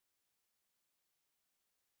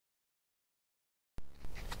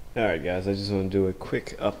Alright guys, I just want to do a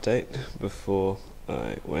quick update before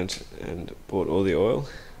I went and bought all the oil.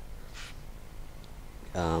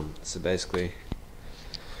 So basically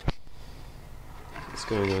what's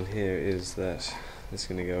going on here is that it's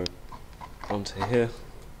going to go onto here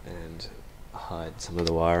and hide some of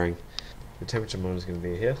the wiring. The temperature monitor is going to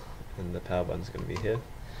be here and the power button is going to be here,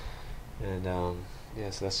 and yeah,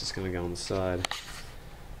 so that's just going to go on the side.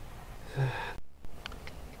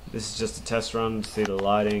 This is just a test run to see the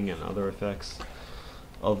lighting and other effects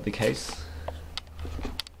of the case.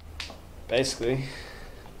 Basically,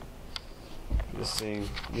 this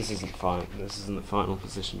isn't fine. This isn't the final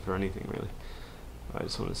position for anything really. I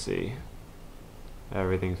just want to see how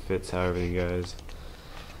everything fits, how everything goes.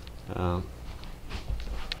 At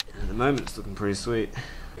the moment, it's looking pretty sweet.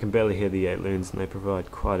 I can barely hear the 8 loons, and they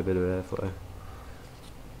provide quite a bit of airflow.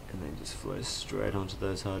 And they just flow straight onto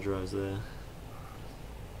those hard drives there.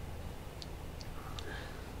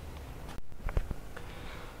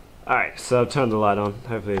 Alright, so I've turned the light on.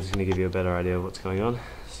 Hopefully it's going to give you a better idea of what's going on.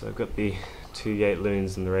 So I've got the 2 Yate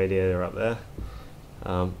loons and the radiator up there.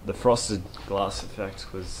 The frosted glass effect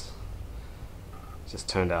just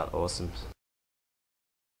turned out awesome.